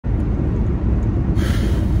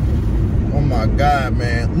my God,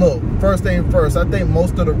 man. Look, first thing first, I think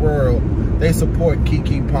most of the world, they support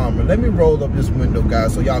Keke Palmer. Let me roll up this window,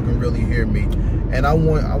 guys, so y'all can really hear me. And I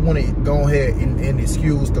want to go ahead and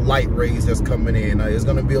excuse the light rays that's coming in. It's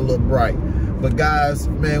gonna be a little bright. But guys,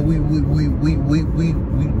 man, we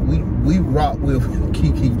rock with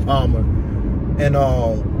Keke Palmer. And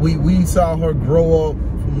we saw her grow up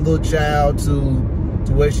from little child to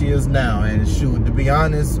where she is now. And shoot, to be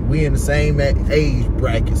honest, we in the same age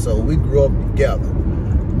bracket, so we grew up together.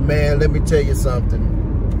 Man, let me tell you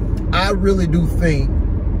something. I really do think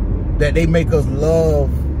that they make us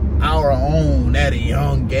love our own at a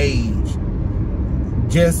young age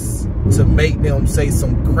just to make them say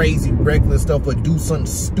some crazy reckless stuff or do something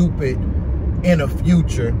stupid in the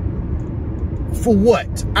future. For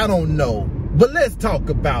what? I don't know. But let's talk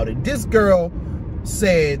about it. This girl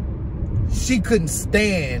said she couldn't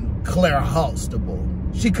stand Claire Huxtable.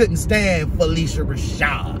 She couldn't stand Felicia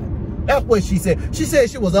Rashad. That's what she said. She said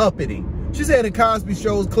she was uppity. She said in Cosby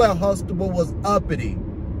shows Claire Huxtable was uppity,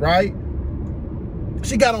 right?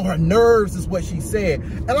 She got on her nerves is what she said.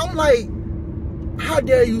 And I'm like, how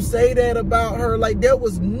dare you say that about her? Like, there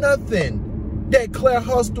was nothing that Claire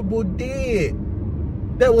Huxtable did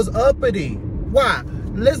that was uppity. Why?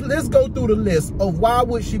 Let's go through the list of why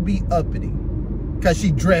would she be uppity. Because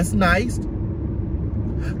she dressed nice.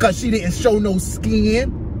 Because she didn't show no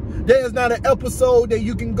skin. There's not an episode that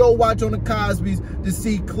you can go watch on the Cosby's to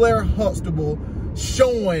see Claire Huxtable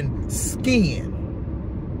showing skin.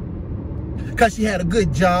 Because she had a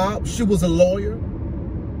good job. She was a lawyer.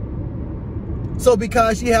 So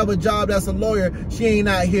because she have a job that's a lawyer, she ain't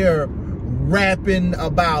out here rapping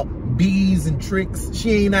about bees and tricks.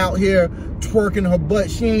 She ain't out here twerking her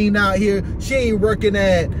butt. She ain't out here, she ain't working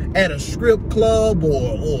at a strip club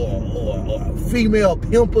or a female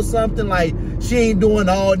pimp or something. Like, she ain't doing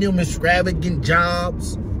all them extravagant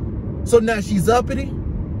jobs. So now she's uppity.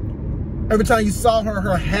 Every time you saw her,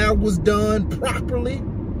 her hair was done properly.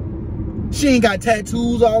 She ain't got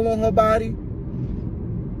tattoos all on her body.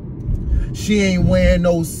 She ain't wearing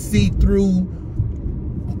no see-through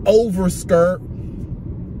overskirt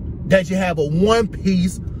that you have a one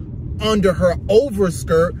piece under her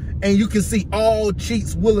overskirt and you can see all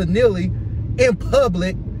cheeks willy-nilly in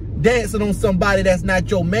public dancing on somebody that's not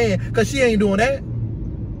your man, because she ain't doing that.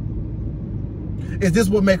 Is this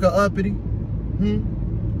what make her uppity?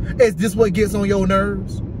 Is this what gets on your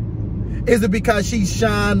nerves? Is it because she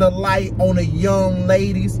shine the light on the young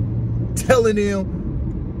ladies, telling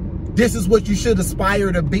them this is what you should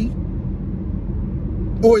aspire to be?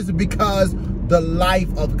 Or is it because the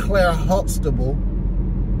life of Claire Huxtable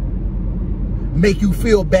make you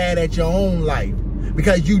feel bad at your own life?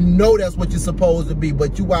 Because you know that's what you're supposed to be,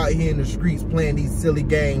 but you out here in the streets playing these silly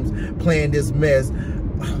games, playing this mess.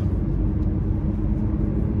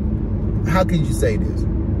 How can you say this?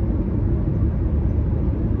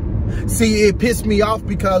 See, it pissed me off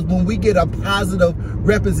because when we get a positive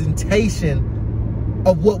representation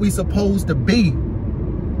of what we supposed to be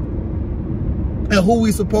and who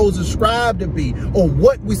we supposed to strive to be, or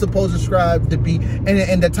what we supposed to strive to be,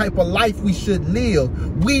 and the type of life we should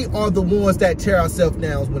live, we are the ones that tear ourselves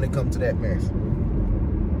down when it comes to that mess.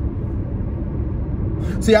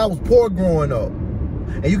 See, I was poor growing up.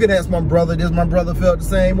 And you can ask my brother this, my brother felt the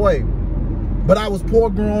same way. But I was poor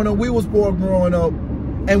growing up, we was poor growing up.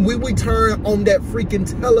 And we turned on that freaking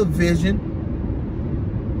television,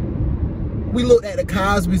 we looked at the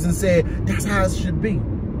Cosby's and said, that's how it should be.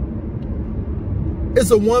 It's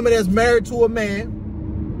a woman that's married to a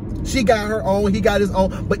man. She got her own, he got his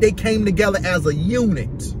own, but they came together as a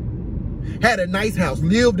unit. Had a nice house,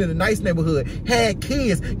 lived in a nice neighborhood, had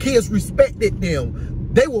kids. Kids respected them.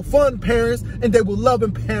 They were fun parents and they were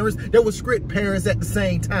loving parents. They were strict parents at the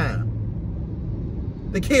same time.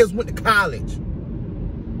 The kids went to college.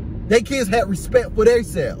 Their kids had respect for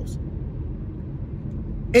themselves.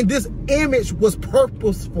 And this image was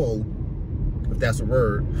purposeful, if that's a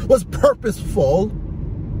word, was purposeful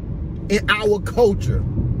in our culture.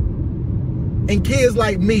 And kids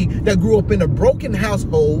like me that grew up in a broken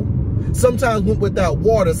household, sometimes went without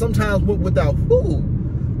water, sometimes went without food,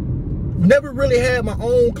 never really had my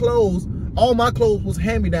own clothes. All my clothes was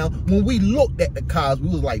hand-me-down. When we looked at the cars, we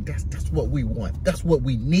was like, that's what we want. That's what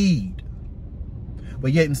we need.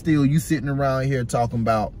 But yet and still, you sitting around here talking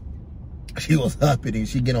about she was uppity,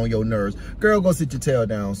 she get on your nerves. Girl, go sit your tail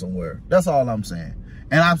down somewhere. That's all I'm saying.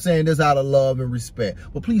 And I'm saying this out of love and respect.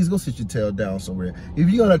 But please go sit your tail down somewhere. If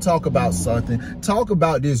you're going to talk about something, talk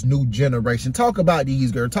about this new generation. Talk about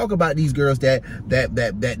these girls. Talk about these girls that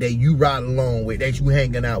you ride along with, that you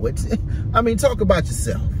hanging out with. I mean, talk about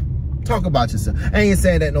yourself. Talk about yourself. I ain't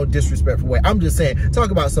saying that in no disrespectful way. I'm just saying,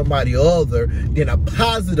 talk about somebody other than a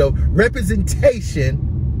positive representation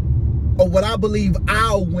of what I believe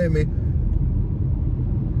our women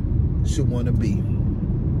should want to be.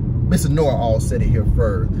 Mr. Noah all said it here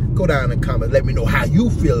first. Go down in the comments. Let me know how you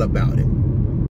feel about it.